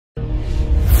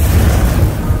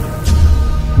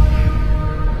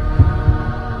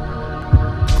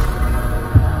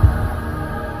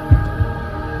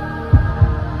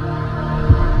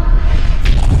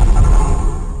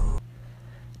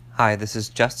Hi, this is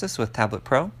Justice with Tablet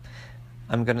Pro.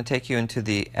 I'm going to take you into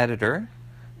the editor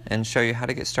and show you how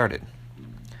to get started.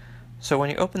 So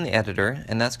when you open the editor,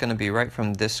 and that's going to be right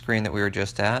from this screen that we were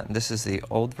just at, this is the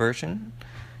old version,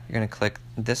 you're going to click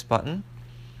this button,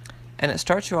 and it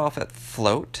starts you off at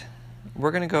float.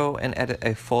 We're going to go and edit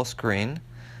a full screen,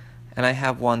 and I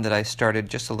have one that I started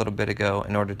just a little bit ago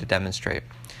in order to demonstrate.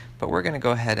 But we're going to go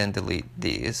ahead and delete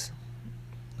these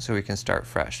so we can start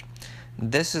fresh.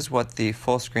 This is what the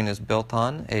full screen is built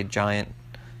on, a giant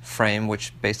frame,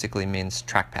 which basically means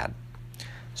trackpad.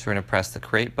 So we're going to press the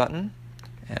create button,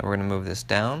 and we're going to move this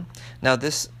down. Now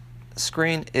this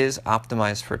screen is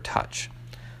optimized for touch.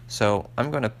 So I'm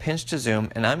going to pinch to zoom,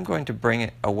 and I'm going to bring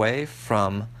it away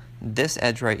from this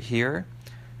edge right here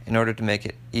in order to make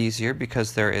it easier,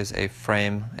 because there is a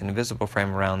frame, an invisible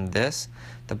frame around this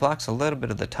that blocks a little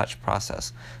bit of the touch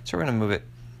process. So we're going to move it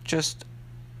just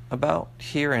about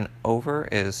here and over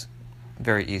is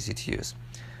very easy to use.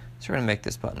 So we're going to make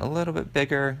this button a little bit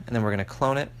bigger, and then we're going to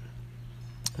clone it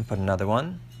and put another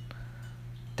one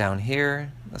down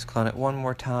here. Let's clone it one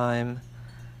more time,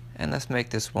 and let's make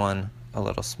this one a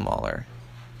little smaller.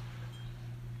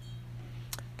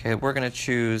 Okay, we're going to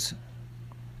choose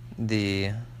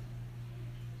the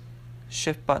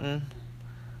shift button,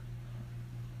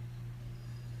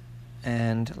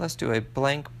 and let's do a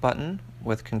blank button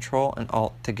with Control and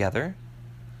Alt together,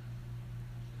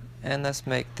 and let's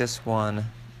make this one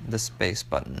the space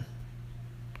button.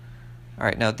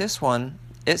 Alright, now this one,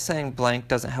 it's saying blank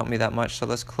doesn't help me that much, so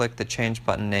let's click the change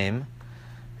button name,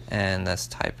 and let's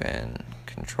type in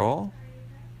Control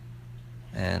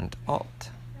and Alt.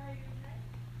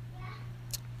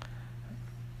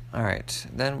 Alright,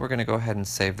 then we're going to go ahead and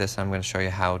save this. I'm going to show you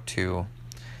how to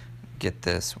get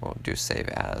this. We'll do save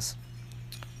as.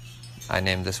 I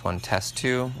named this one test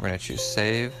 2. We're going to choose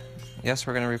save. Yes,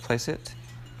 we're going to replace it.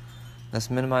 Let's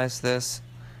minimize this,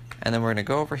 and then we're going to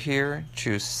go over here,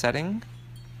 choose setting,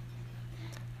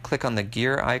 click on the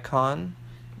gear icon,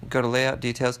 go to layout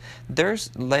details.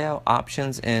 There's layout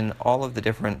options in all of the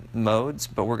different modes,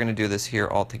 but we're going to do this here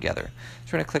all together. So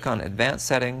we're going to click on advanced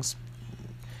settings,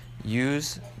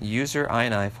 use user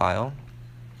INI file,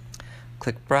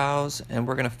 click browse, and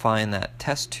we're going to find that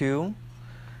test 2,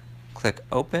 click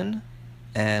open,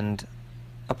 and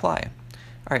apply.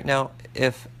 Alright, now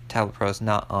if Tablet Pro is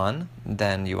not on,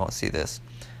 then you won't see this.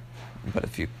 But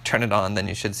if you turn it on, then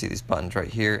you should see these buttons right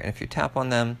here, and if you tap on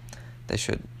them, they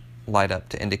should light up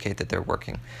to indicate that they're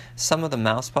working. Some of the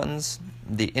mouse buttons,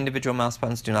 the individual mouse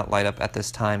buttons, do not light up at this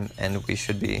time, and we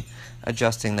should be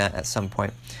adjusting that at some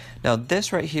point. Now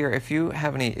this right here, if you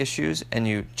have any issues and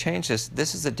you change this,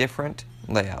 this is a different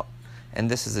layout,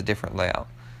 and this is a different layout.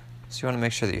 So you want to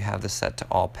make sure that you have this set to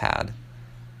all pad.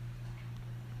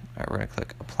 Alright, we're going to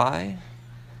click apply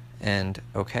and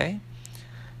OK.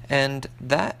 And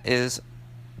that is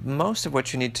most of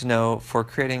what you need to know for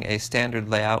creating a standard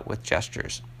layout with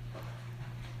gestures.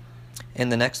 In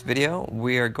the next video,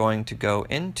 we are going to go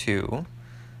into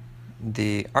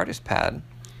the artist pad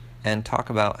and talk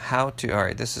about how to,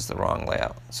 alright, this is the wrong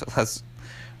layout. So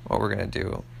what we're going to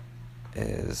do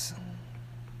is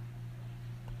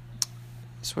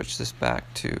switch this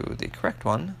back to the correct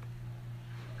one.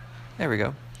 There we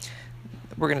go.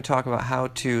 We're going to talk about how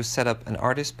to set up an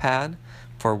artist pad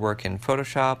for work in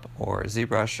Photoshop or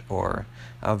ZBrush or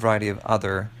a variety of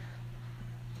other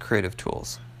creative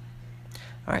tools.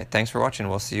 Alright, thanks for watching.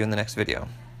 We'll see you in the next video.